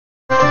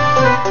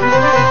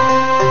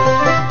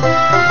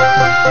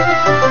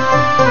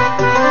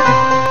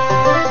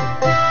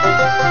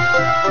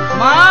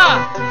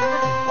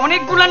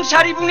অনেকগুলান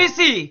শাড়ি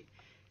বুনেছি,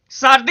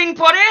 4 দিন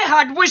পরে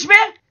হাট বসবে,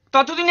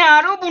 ততদিনে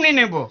আরো বুনে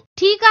নেব।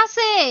 ঠিক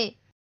আছে।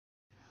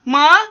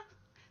 মা,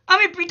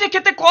 আমি পিঠে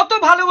খেতে কত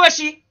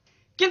ভালোবাসি,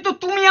 কিন্তু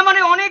তুমি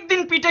আমারে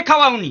অনেকদিন পিঠে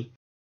খাওয়াওনি।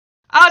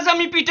 আজ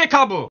আমি পিঠে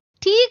খাবো।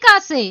 ঠিক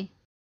আছে,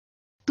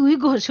 তুই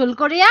গোসল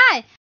করে আয়,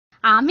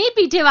 আমি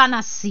পিঠে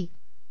বানাচ্ছি।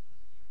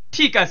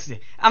 ঠিক আছে,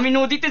 আমি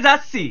নদীতে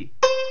যাচ্ছি।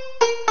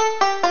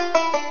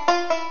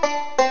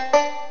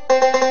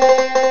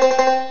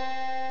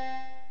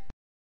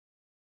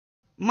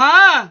 মা,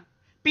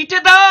 পিঠে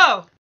দাও।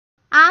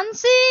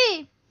 আনছি,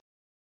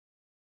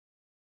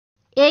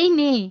 এই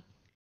নে।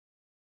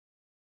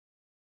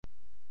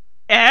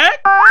 1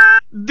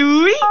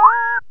 2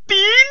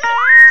 3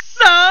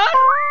 4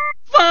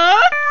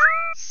 5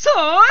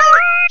 6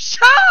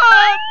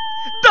 7।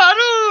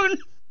 দারুন!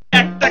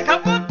 একটা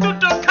খাবো,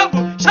 দুটো খাবো,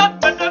 7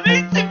 ব্যাটারি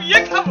চিবিয়ে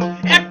খাবো।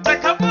 একটা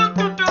খাবো,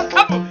 দুটো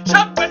খাবো,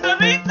 7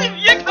 ব্যাটারি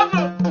চিবিয়ে খাবো।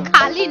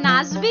 খালি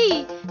নাচবি,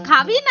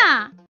 খাবি না?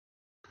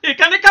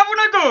 এখানে খাবো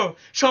না গো,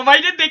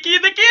 সবাইকে দেখিয়ে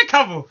দেখিয়ে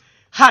খাবো,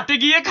 হাটে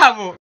গিয়ে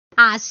খাবো।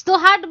 আজ তো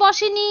হাট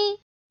বসেনি।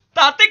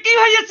 তাতে কি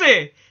হয়েছে?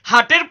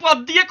 হাটের পথ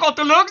দিয়ে কত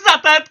লোক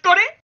যাতায়াত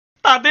করে,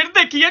 তাদের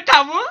দেখিয়ে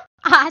খাবো।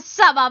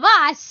 আচ্ছা বাবা,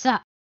 আচ্ছা।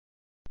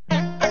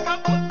 একটা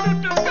খাবো,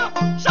 দুটো খাবো,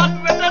 7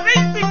 ব্যাটারি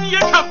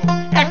চিবিয়ে খাবো।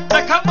 একটা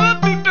খাবো,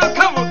 দুটো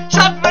খাবো,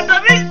 7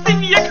 ব্যাটারি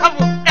চিবিয়ে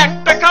খাবো।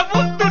 একটা খাবো,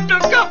 দুটো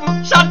খাবো,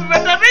 7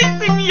 ব্যাটারি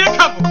চিবিয়ে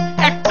খাবো।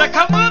 একটা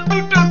খাবো,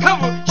 দুটো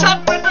খাবো, 7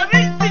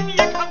 ব্যাটারি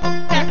চিবিয়ে খাবো।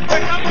 একটা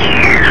খাবো,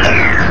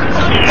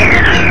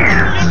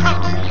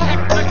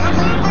 একটা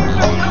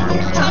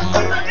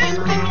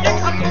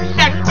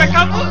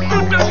খাবো,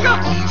 দুটো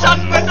খাবো,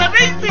 7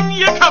 ব্যাটারি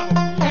চিবিয়ে খাবো।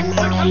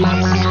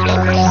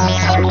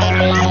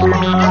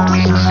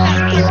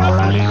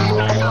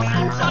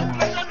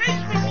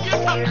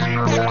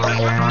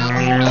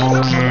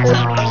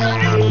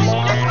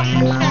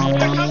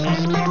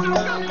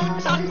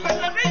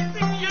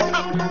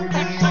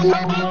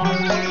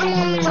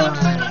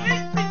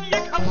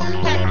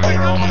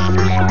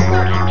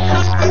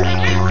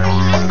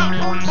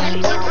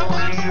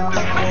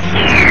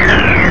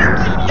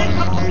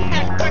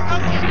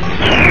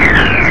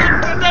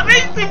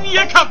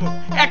 খাবো,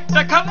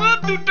 একটা খাবো,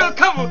 দুটো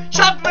খাবো,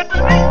 7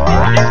 ব্যাটারি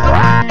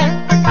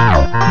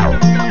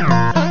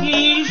কি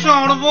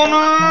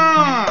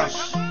সর্বনাশ!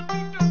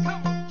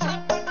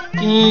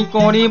 কি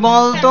করি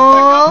বলতো?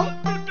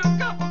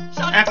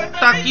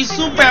 একটা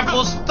কিছু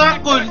ব্যবস্থা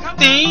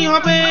করতেই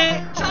হবে।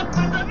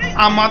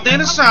 আমাদের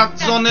 7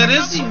 জনের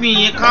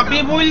চিবিয়ে খাবে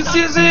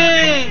বলছে যে।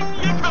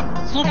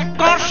 চুপ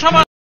কর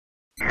সবাই,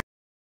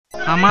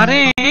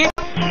 আমারে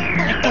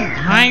একটু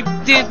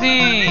ভাইতে দে।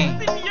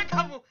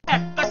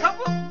 একটা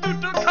খাবো,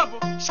 দুটো খাবো,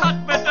 7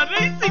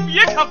 ব্যাটারি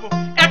চিবিয়ে খাবো।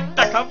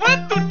 একটা খাবো,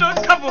 দুটো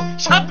খাবো,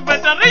 7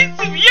 ব্যাটারি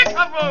চিবিয়ে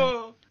খাবো।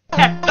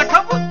 একটা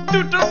খাবো,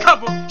 দুটো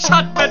খাবো,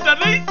 7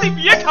 ব্যাটারি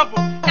চিবিয়ে খাবো।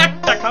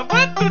 একটা খাবো,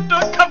 দুটো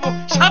খাবো,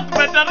 7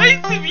 ব্যাটারি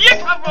চিবিয়ে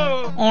খাবো।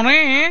 ওরে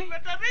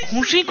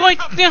খুশি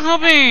করতে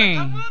হবে,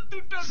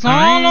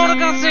 চল ওর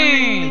কাছে।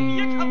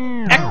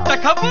 একটা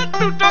খাবো,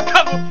 দুটো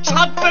খাবো,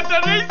 7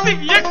 ব্যাটারি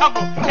চিবিয়ে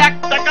খাবো।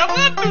 একটা খাবো,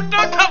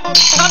 দুটো খাবো,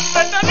 7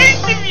 ব্যাটারি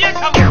চিবিয়ে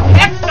খাবো।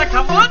 একটা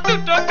খাবো,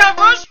 দুটো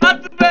খাবো,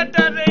 7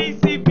 ব্যাটারি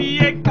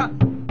চিবিয়ে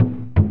খাবো।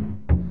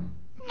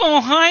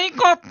 দোহাই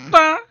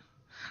কর্তা,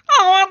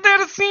 আমাদের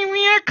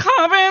চিবিয়ে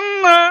খাবেন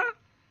না।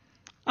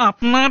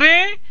 আপনারে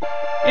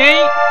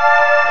এই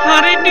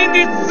হাঁড়িটি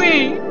দিচ্ছি,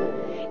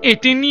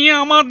 এটি নিয়ে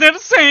আমাদের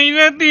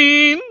ছেড়ে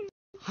দিন।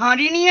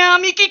 হাঁড়ি নিয়ে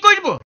আমি কি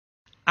করব?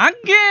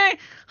 আগে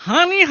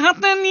হাঁড়ি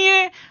হাতে নিয়ে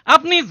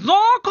আপনি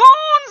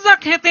যখন যা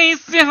খেতে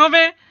ইচ্ছে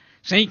হবে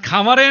সেই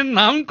খাবারের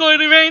নাম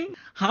করবেন,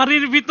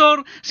 হাঁড়ির ভিতর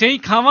সেই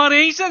খাবার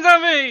এসে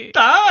যাবে।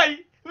 তাই?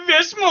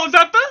 বেশ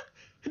মজা তো।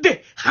 দে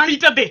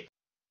হাঁড়িটা দে,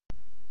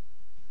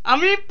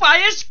 আমি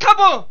পায়েস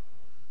খাবো।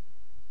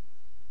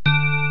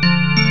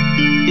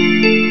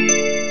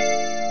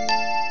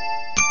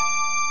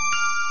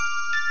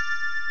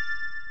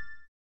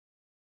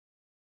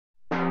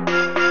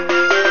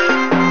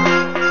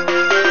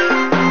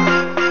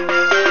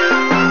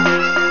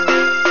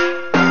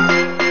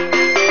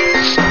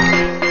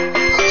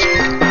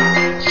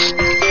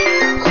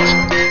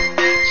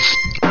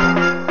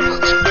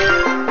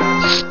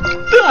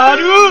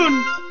 দারুন,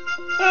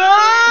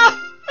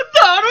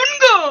 দারুন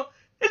গো।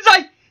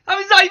 যাই,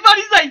 আমি যাই,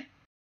 বাড়ি যাই।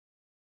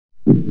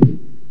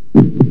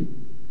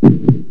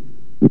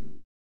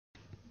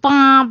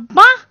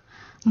 বাবা,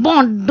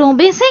 বড্ড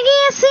বেঁচে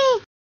গিয়েছি।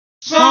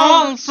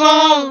 চল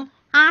চল,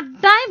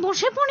 আড্ডায়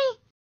বসে পড়ি।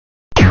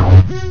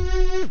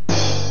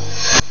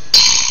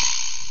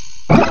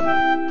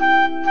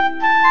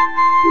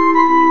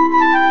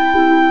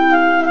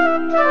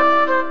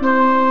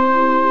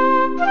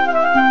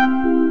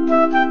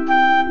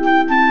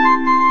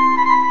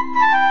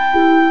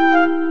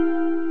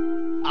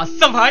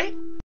 আচ্ছা ভাই,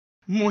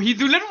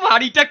 মহিদুলের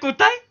বাড়িটা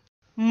কোথায়?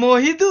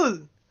 মহিদুল?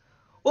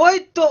 ওই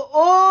তো,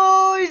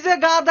 ওই যে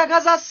গা দেখা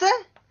যাচ্ছে,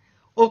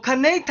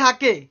 ওখানেই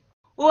থাকে।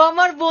 ও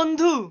আমার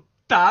বন্ধু।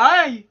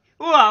 তাই?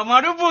 ও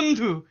আমারও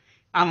বন্ধু।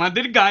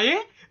 আমাদের গায়ে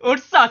ওর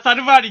চাচার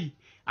বাড়ি,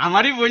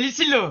 আমারই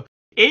বলেছিল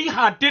এই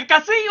হাটের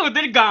কাছেই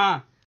ওদের গাঁ।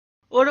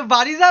 ওর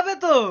বাড়ি যাবে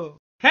তো?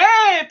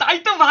 হ্যাঁ, তাই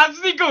তো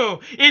ভাবছি গো,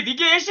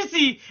 এদিকে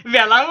এসেছি,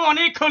 বেলাও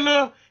অনেক হলো,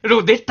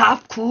 রোদের তাপ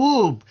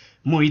খুব,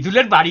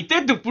 মইদুলের বাড়িতে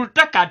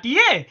দুপুরটা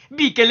কাটিয়ে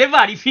বিকেলে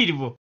বাড়ি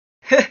ফিরবো।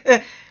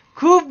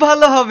 খুব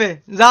ভালো হবে,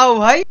 যাও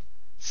ভাই।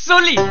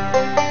 চলি।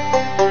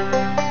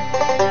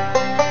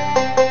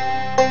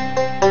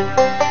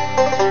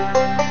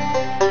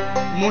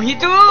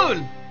 মহিদুল,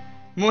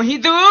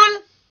 মহিদুল।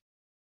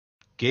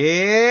 কে?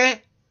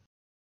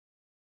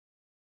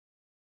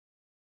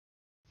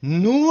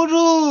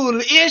 নুরুল,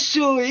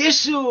 এসো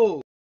এসো।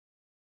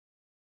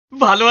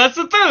 ভালো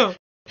আছো তো?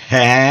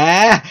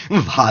 হ্যাঁ,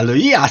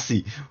 ভালোই আছি।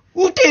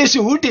 উঠে এসো,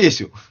 উঠে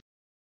এসো।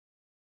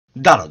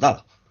 দাঁড়াও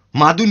দাঁড়াও,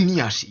 মাদুর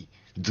নিয়ে আসি,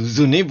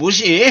 দুজনে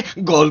বসে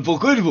গল্প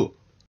করব।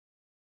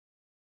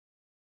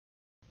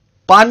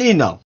 পানি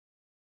নাও।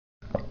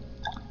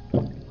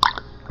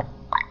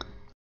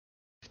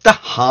 তা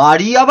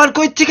হাড়ি আবার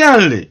কই থেকে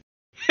আনলে?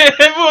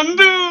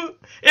 বন্ধু,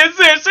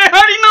 এসে এসে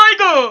হাড়ি নয়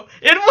গো,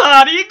 এর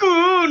ভারী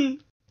গুণ।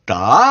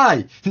 তাই?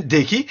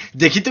 দেখি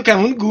দেখি তো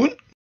কেমন গুণ।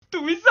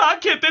 তুমি চা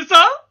খেতে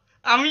চাও?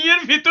 আমি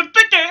এর ভিতর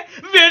থেকে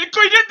বের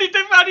করে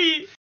দিতে পারি।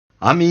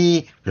 আমি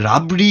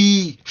রাবড়ি,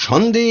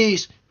 সন্দেশ,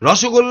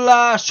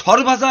 রসগোল্লা,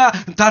 সরভাজা,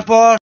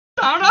 তারপর।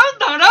 দাঁড়াও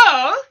দাঁড়াও,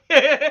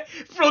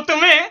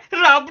 প্রথমে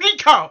রাবড়ি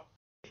খাও।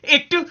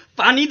 একটু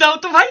পানি দাও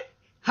তো ভাই,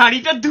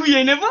 হাঁড়িটা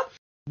ধুয়ে নেব।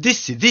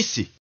 দিচ্ছি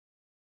দিচ্ছি।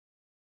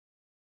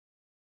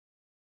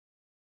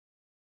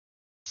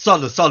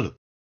 চলো চলো।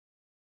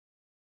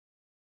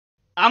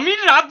 আমি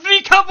রাবড়ি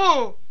খাবো।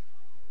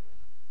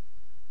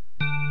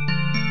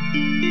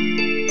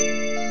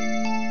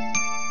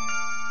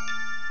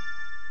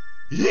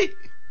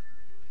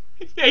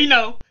 এই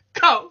নাও,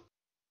 খাও।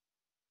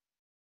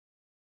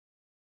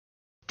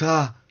 তা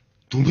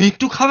তুমি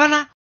একটু খাবে না?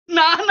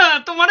 না না,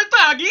 তোমারে তো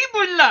আগেই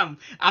বললাম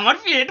আমার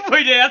পেট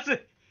ভরে আছে,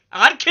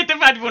 আর খেতে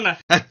পারবো না।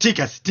 ঠিক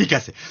আছে ঠিক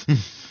আছে।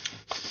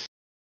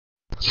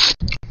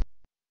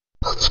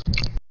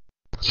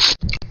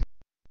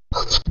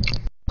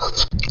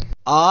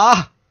 আহ,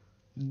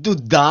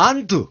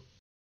 দুর্দান্ত।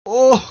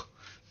 ওহ,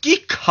 কি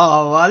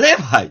খাওয়ালে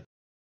ভাই।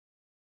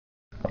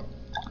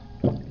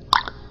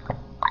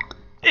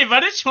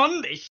 এবারে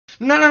সন্দেশ।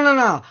 না না না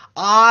না,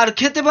 আর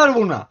খেতে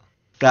পারবো না।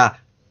 তা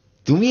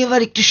তুমি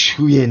এবার একটু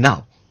শুয়ে নাও,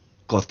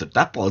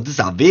 কতটা পথ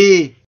যাবে।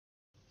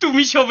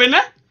 তুমি শোবে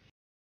না?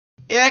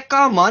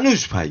 একা মানুষ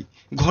ভাই,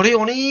 ঘরে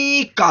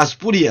অনেক কাজ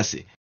পড়ে আছে,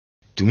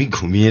 তুমি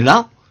ঘুমিয়ে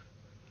নাও।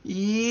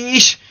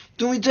 ইস,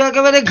 তুমি তো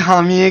একেবারে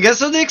ঘামিয়ে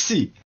গেছো দেখছি।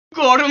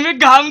 গরমে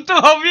ঘাম তো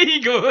হবেই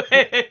গো।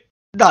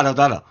 দাঁড়াও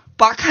দাঁড়াও,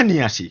 পাখা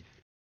নিয়ে আসি।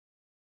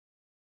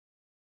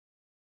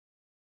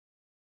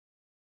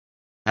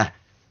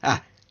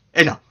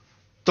 এই নাও,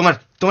 তোমার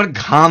তোমার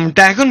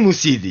ঘামটা এখন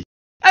মুছিয়ে দিই।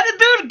 আরে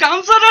দূর,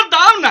 গামছাটা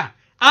দাও না,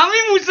 আমি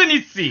মুছে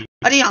নিচ্ছি।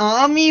 আরে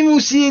আমি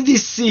মুছিয়ে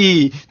দিচ্ছি,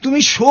 তুমি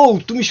শোও,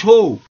 তুমি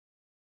শোও।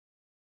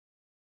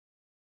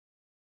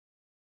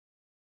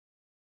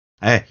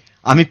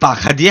 আমি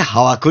পাখা দিয়ে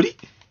হাওয়া করি,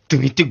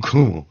 তুমি একটু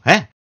ঘুমো।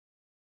 হ্যাঁ,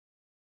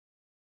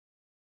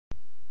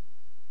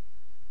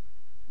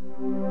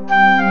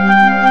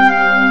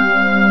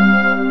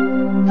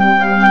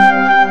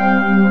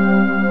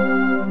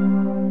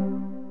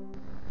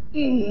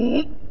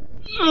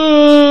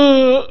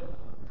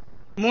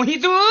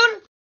 মহিদুল,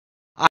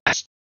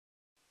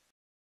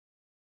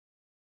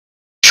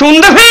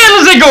 সন্ধ্যা হয়ে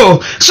গেছে গো,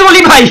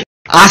 চলি ভাই।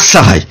 আচ্ছা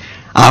ভাই,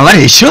 আবার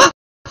এসো।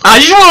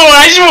 আসবো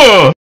আসবো।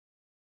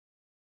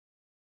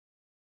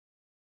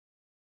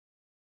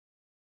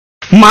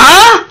 মা,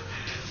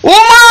 ও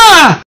মা।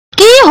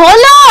 কি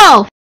হলো?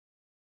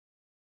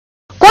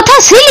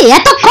 কোথায় ছিলি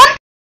এতক্ষণ?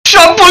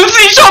 সব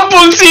বলছি সব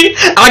বলছি,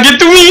 আগে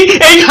তুমি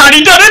এই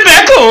হাঁড়িটারে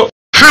দেখো।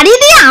 হাড়ি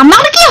দিয়ে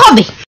আমার কি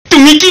হবে?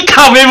 তুমি কি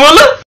খাবে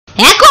বলো?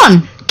 এখন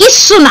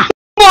কিচ্ছু না।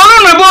 বলো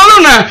না বলো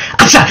না।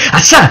 আচ্ছা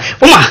আচ্ছা,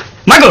 ও মা,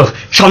 মাগো,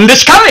 সন্দেশ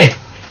খাবে?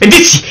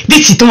 দিচ্ছি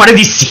দিচ্ছি, তোমারে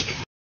দিচ্ছি।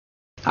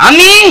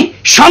 আমি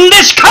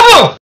সন্দেশ খাবো,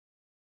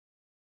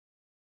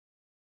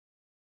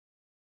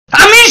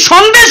 আমি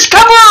সন্দেশ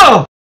খাবো,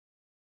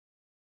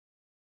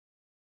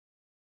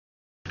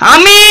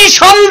 আমি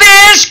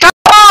সন্দেশ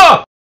খাবো,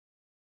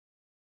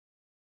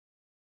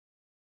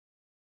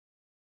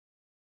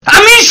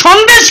 আমি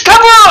সন্দেশ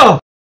খাবো।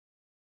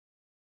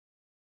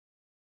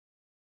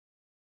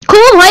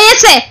 খুব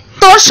হয়েছে,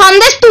 তোর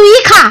সন্দেশ তুই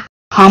খা।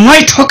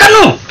 আমায়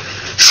ঠকানো,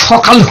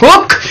 সকাল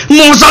হোক,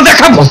 মজা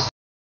দেখাবো।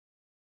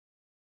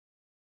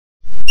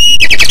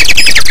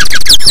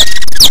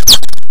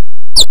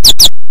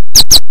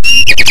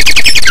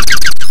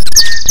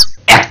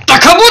 একটা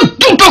খাবো,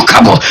 দুটো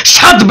খাবো,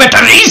 সাত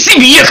বেটারে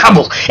চিবিয়ে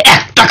খাবো।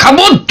 একটা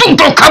খাবো,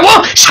 দুটো খাবো,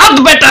 সাত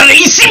বেটারে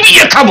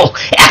চিবিয়ে খাবো।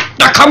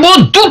 একটা খাবো,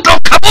 দুটো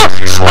খাবো,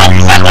 সাত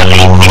বেটারে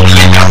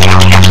চিবিয়ে খাবো।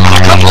 একটা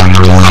খাবো,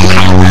 দুটো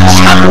খাবো,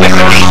 সাত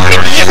বেটারে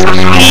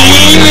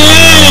চিবিয়ে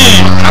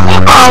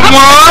খাবো।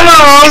 আমার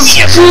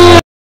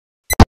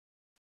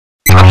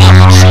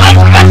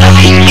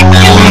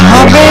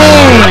হবে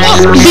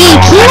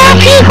দেখি না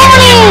কি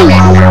করে।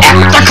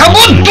 একটা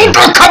খাবো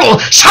দুটো খাবো,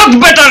 সাত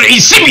বেটারেই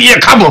চিবিয়ে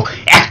খাবো।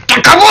 একটা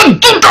খাবো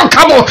দুটো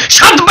খাবো,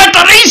 সাত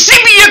বেটারেই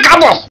চিবিয়ে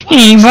খাবো।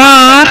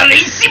 এবার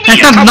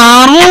একটা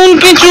দারুণ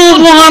কিছু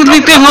উপহার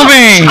দিতে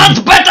হবে। সাত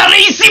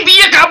বেটারেই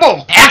চিবিয়ে খাবো।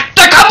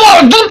 একটা খাবো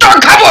দুটো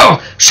খাবো,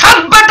 সাত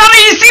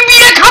বেটারেই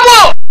চিবিয়ে খাবো।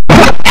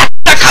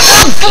 একটা খাবো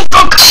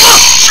দুটো খাবো,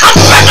 সাত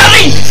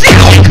বেটারেই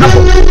চিবিয়ে খাবো।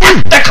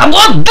 একটা খাবো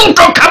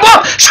দুটো খাবো,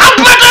 সাত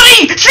বেটারেই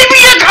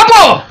চিবিয়ে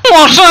খাবো।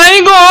 মশাই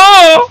গো,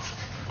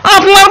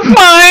 আপনার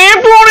পায়ে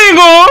পড়ে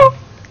গো,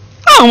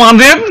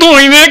 আমাদের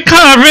দইনে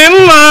খাবেন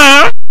না।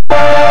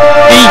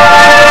 এই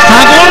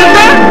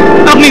ছাগলটা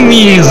আপনি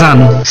নিয়ে যান।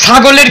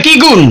 ছাগলের কি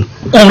গুণ?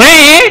 ওরে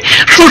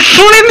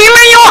সুসুরি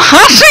দিলেই ও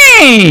হাসে,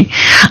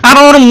 আর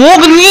ওর মুখ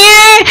দিয়ে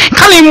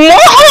খালি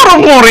মোহর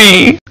পড়ে।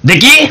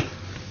 দেখি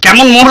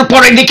কেমন মোহর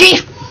পড়ে দেখি।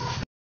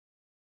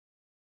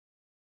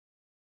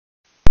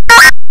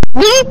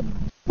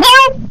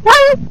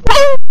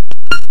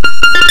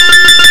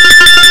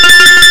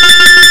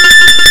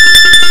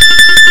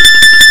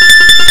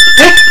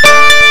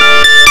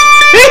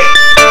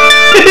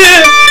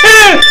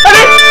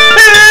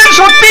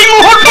 সত্যি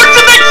মোহর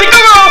পড়ছে দেখছি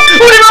গো।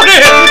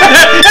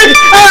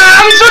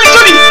 আমি চলি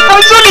চলি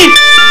আমি চলি।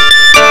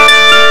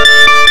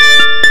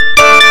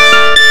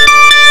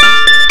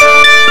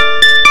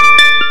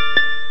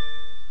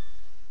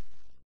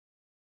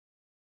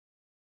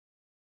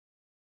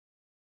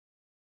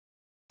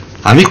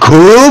 আমি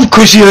খুব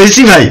খুশি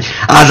হয়েছি ভাই,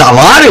 আজ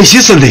আবার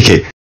এসেছো দেখে।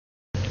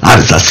 আর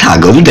যা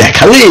ছাগল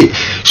দেখালে,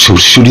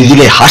 সুরসুরি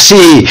দিলে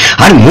হাসে,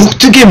 আর মুখ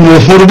থেকে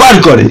মোহর বার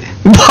করে,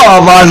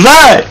 বাবা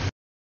যায়।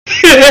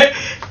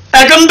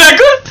 এখন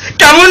দেখো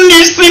কেমন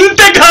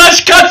নিশ্চিন্তে ঘাস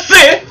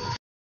খাচ্ছে।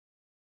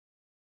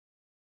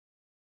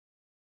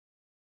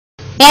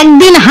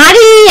 একদিন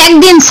হাড়ি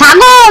একদিন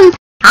ছাগল,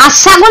 আর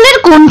ছাগলের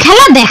কোন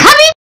খেলা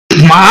দেখাবি?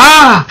 মা,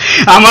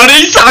 আমার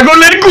এই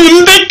ছাগলের গুণ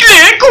দেখলে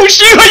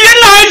খুশি হয়ে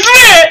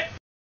নাচবে।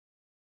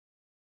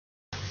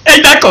 এই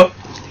দেখো,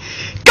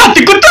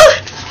 কাতুকুতু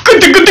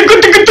কুতুকুতু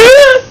কুতুকুতু,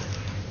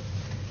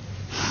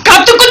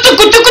 কাতুকুতু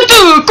কুতুকুতু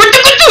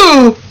কুতুকুতু,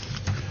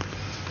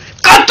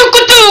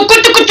 কাতুকুতু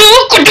কুতুকুতু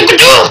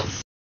কুতুকুতু।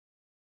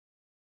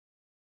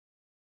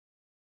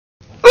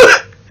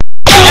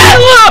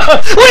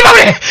 ওরে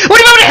বাবারে,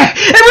 ওরে বাবারে,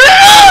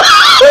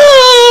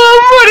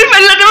 মেরে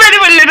ফেললে রে, মেরে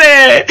ফেললে রে,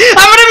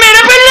 আমারে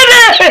মেরে ফেললে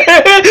রে।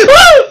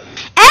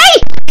 এই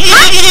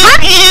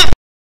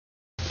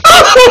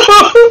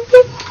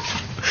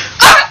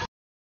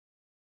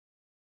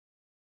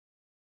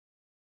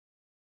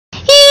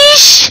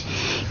ইস,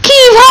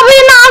 কিভাবে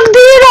নাক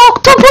দিয়ে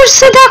রক্ত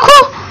পড়ছে দেখো।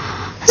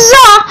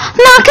 যা,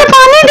 নাকে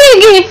পানি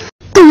দিয়ে।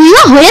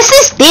 তুইও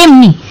হয়েছিস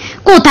তেমনি,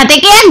 কোথা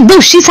থেকে এক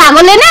দস্যি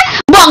ছাগল এনে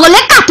বগলে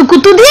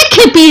কাতুকুতু দিয়ে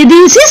খেপিয়ে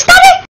দিয়েছিস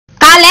তবে।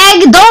 কাল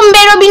একদম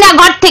বেরোবি না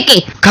ঘর থেকে।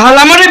 কাল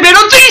আমারে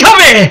বেরোতেই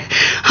হবে,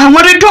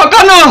 আমারে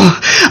ঠকানো।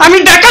 আমি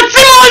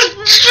দেখাচ্ছি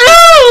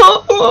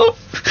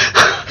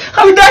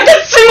আমি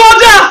দেখাচ্ছি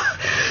মজা।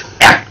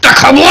 একটা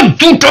খাবো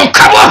দুটো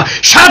খাবো,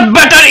 সাত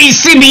ব্যাটারি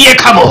চিবিয়ে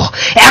খাবো।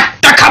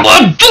 একটা খাবো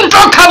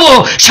দুটো খাবো,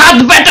 সাত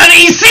ব্যাটারি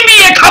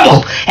চিবিয়ে খাবো।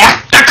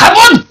 একটা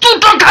খাবো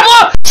দুটো খাবো,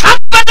 সাত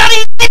ব্যাটারি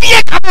চিবিয়ে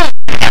খাবো।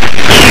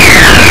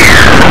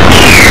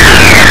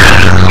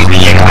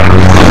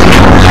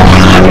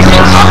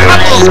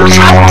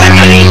 সাত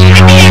ব্যাটারি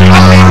চিবিয়ে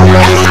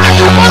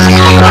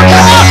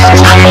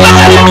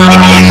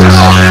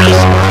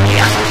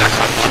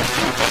খাবো।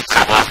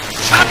 একটা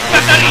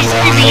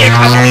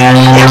খাবো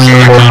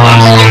দুটো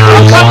খাবো,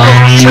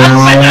 সাত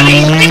ব্যাটারি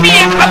চিবিয়ে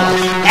খাবো।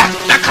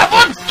 একটা খাবো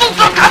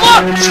দুটো খাবো,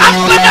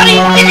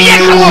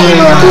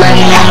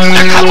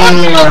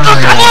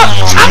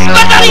 সাত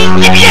ব্যাটারি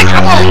চিবিয়ে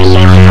খাবো।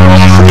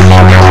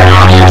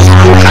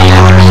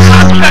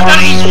 সাত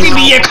ব্যাটারি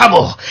চিবিয়ে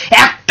খাবো।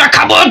 একটা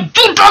খাবো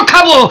দুটো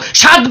খাবো,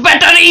 সাত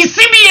ব্যাটারি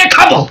চিবিয়ে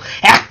খাবো।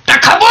 একটা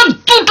খাবো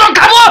দুটো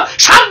খাবো,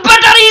 সাত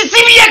ব্যাটারি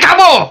চিবিয়ে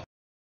খাবো।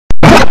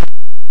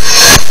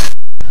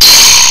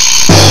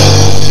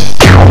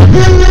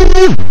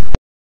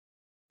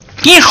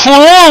 কি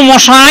হলো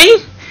মশাই,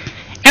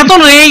 এত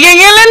রেগে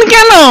গেলেন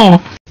কেন?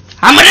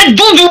 আমারে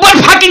দুবার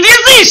ফাঁকি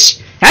দিয়েছিস,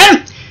 হ্যাঁ?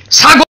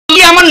 ছাগল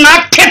দিয়ে আমার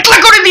নাক থেতলা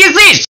করে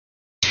দিয়েছিস।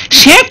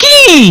 সে কি,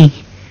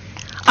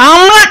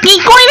 আমরা কি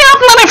করে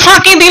আপনারে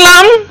ফাঁকি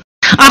দিলাম?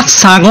 আর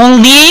ছাগল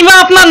দিয়েই বা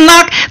আপনার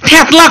নাক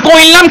থেতলা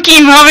করলাম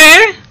কিভাবে?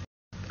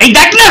 এই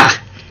দেখ না,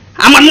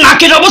 আমার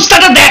নাকের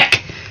অবস্থাটা দেখ।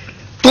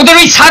 তোদের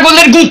ওই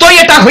ছাগলের গুঁতোই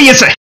এটা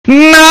হয়েছে।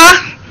 না,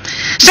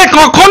 সে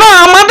কখনো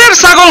আমাদের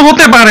ছাগল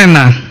হতে পারে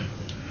না।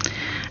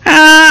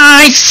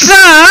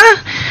 আচ্ছা,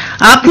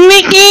 আপনি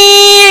কি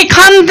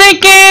এখান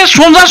থেকে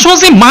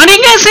সোজাসুজি বাড়ি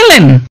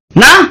গেছিলেন?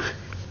 না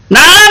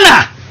না না,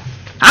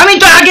 আমি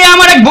তো আগে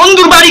আমার এক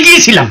বন্ধুর বাড়ি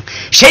গিয়েছিলাম,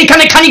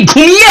 সেইখানে খানিক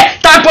ঘুমিয়ে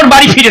তারপর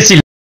বাড়ি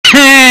ফিরেছিলাম।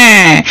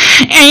 হ্যাঁ,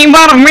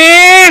 এইবার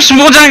বেশ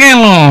বোঝা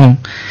গেল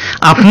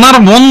আপনার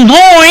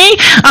বন্ধুই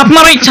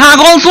আপনার ওই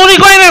ছাগল চুরি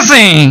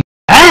করেছে।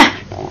 হ্যাঁ,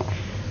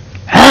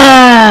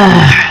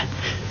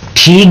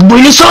 ঠিক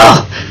বলিস।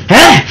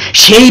 হ্যাঁ,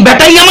 সেই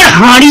বেটাই আমার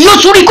হাঁড়িও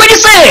চুরি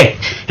করেছে।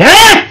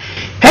 হ্যাঁ,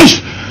 এই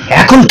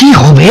এখন কি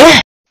হবে?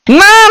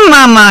 না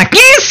না না,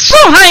 কিচ্ছু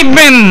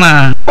ভাববেন না।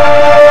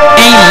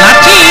 এই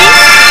লাঠি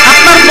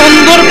আপনার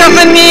বন্ধুর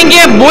কাছে নিয়ে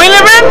গিয়ে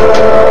বইলেবেন,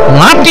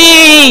 লাঠি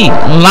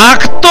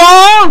লাগতো,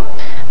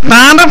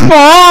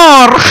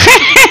 তারপর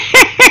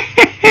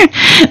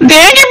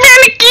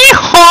দেখবেন কি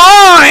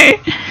হয়।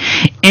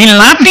 এই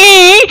লাঠি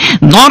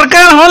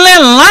দরকার হলে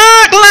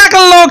লাখ লাখ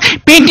লোক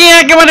পিটিয়ে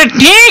একেবারে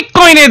ঠিক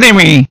করে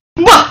দেবে।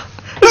 বাহ,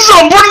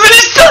 জবর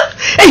জিনিস তো।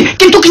 এই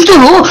কিন্তু কিন্তু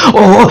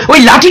ওই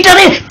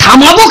লাঠিটারে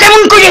থামাবো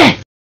কেমন করে?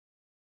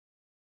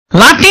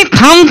 লাঠি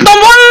থামতো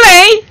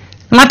বললেই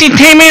লাঠি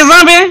থেমে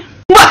যাবে।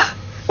 বাহ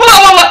বাহ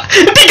বাহ বাহ,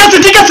 ঠিক আছে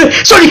ঠিক আছে,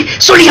 সরি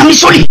সরি, আমি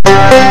সরি।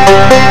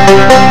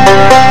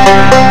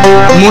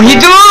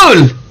 মহিদুল,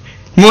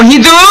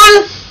 মহিদুল।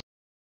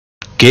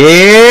 কে?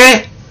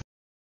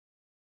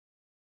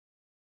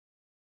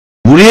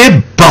 ওরে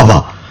বাবা,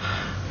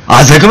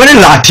 আজ একেবারে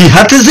লাঠি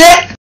হাতে যে।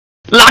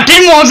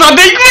 লাঠির মজা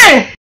দেখবে?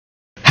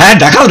 হ্যাঁ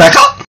দেখাও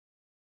দেখাও।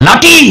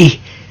 লাঠি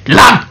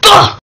লাগতো।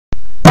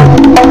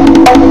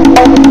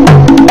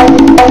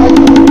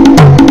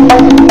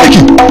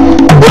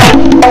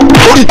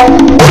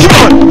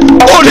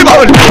 ওরে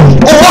বাবা,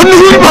 ও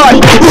নুর ভাই,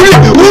 উড়ি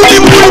উড়ি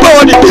উড়ি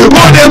বাবা রে,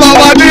 ওরে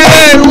বাবা রে,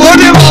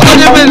 ওরে বাবা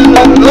রে,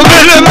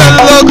 মেরে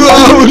মেরে গো,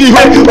 উড়ি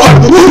ভাই,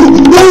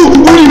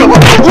 উড়ি বাবা,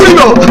 উড়ি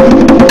বাবা।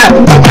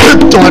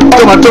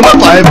 তোমার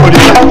পায়ে পড়ি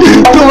ভাই,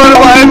 তোমার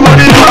পায়ে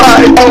পড়ি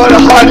ভাই, তোমার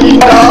হাড়ি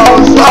নাও,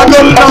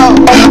 ছাগল নাও,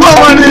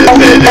 আমার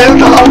ছেড়ে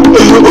দাও।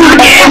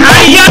 আগে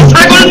হাড়ি আর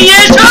ছাগল নিয়ে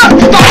এসো,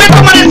 তবে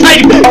তোমার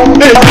ছাড়বে।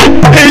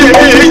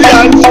 এই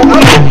নাও,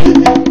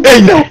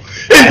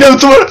 এই নাও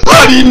তোমার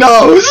হাড়ি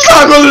নাও,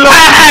 ছাগল নাও।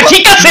 হ্যাঁ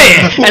ঠিক আছে,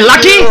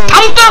 লাঠি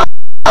থাম তো।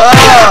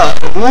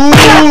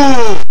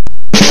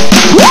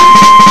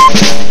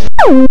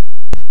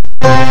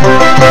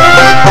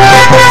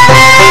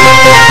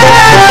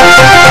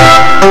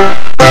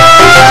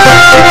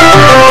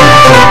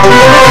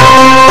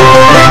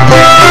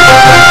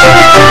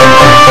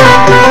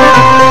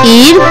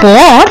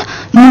 এরপর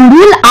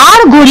নুরুল আর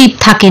গরিব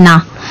থাকে না,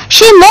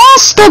 সে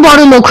মস্ত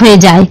বড় লোক হয়ে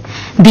যায়।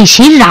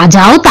 দেশের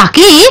রাজাও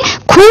তাকে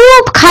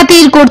খুব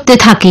খাতির করতে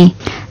থাকে।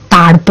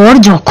 তারপর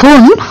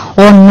যখন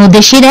অন্য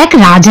দেশের এক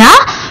রাজা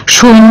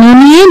সৈন্য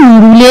নিয়ে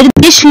নুরুলের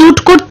দেশ লুট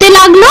করতে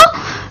লাগলো,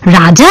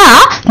 রাজা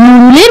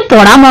নুরুলের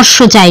পরামর্শ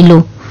চাইল।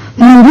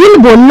 নুরুল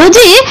বলল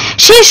যে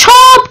সে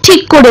সব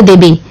ঠিক করে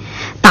দেবে।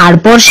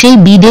 তারপর সেই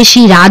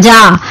বিদেশি রাজা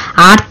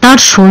আর তার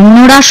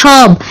সৈন্যরা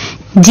সব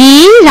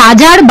যেই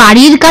রাজার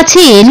বাড়ির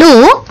কাছে এলো,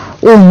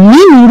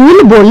 অমনি নুরুল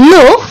বলল,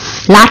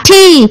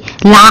 লাঠি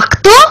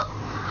লাগতো।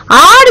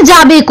 আর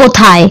যাবে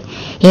কোথায়?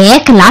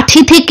 এক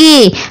লাঠি থেকে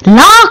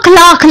লাখ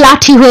লাখ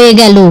লাঠি হয়ে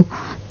গেল।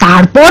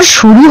 তারপর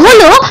শুরু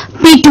হলো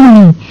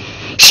পিটুনি।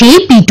 সেই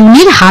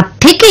পিটুনির হাত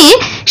থেকে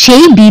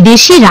সেই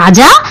বিদেশি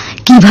রাজা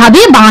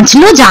কিভাবে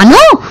বাঁচলো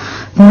জানো?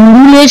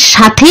 নুরুলের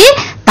সাথে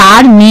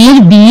তার মেয়ের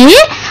বিয়ে,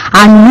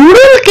 আর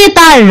নুরুলকে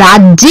তার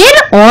রাজ্যের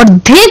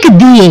অর্ধেক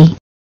দিয়ে।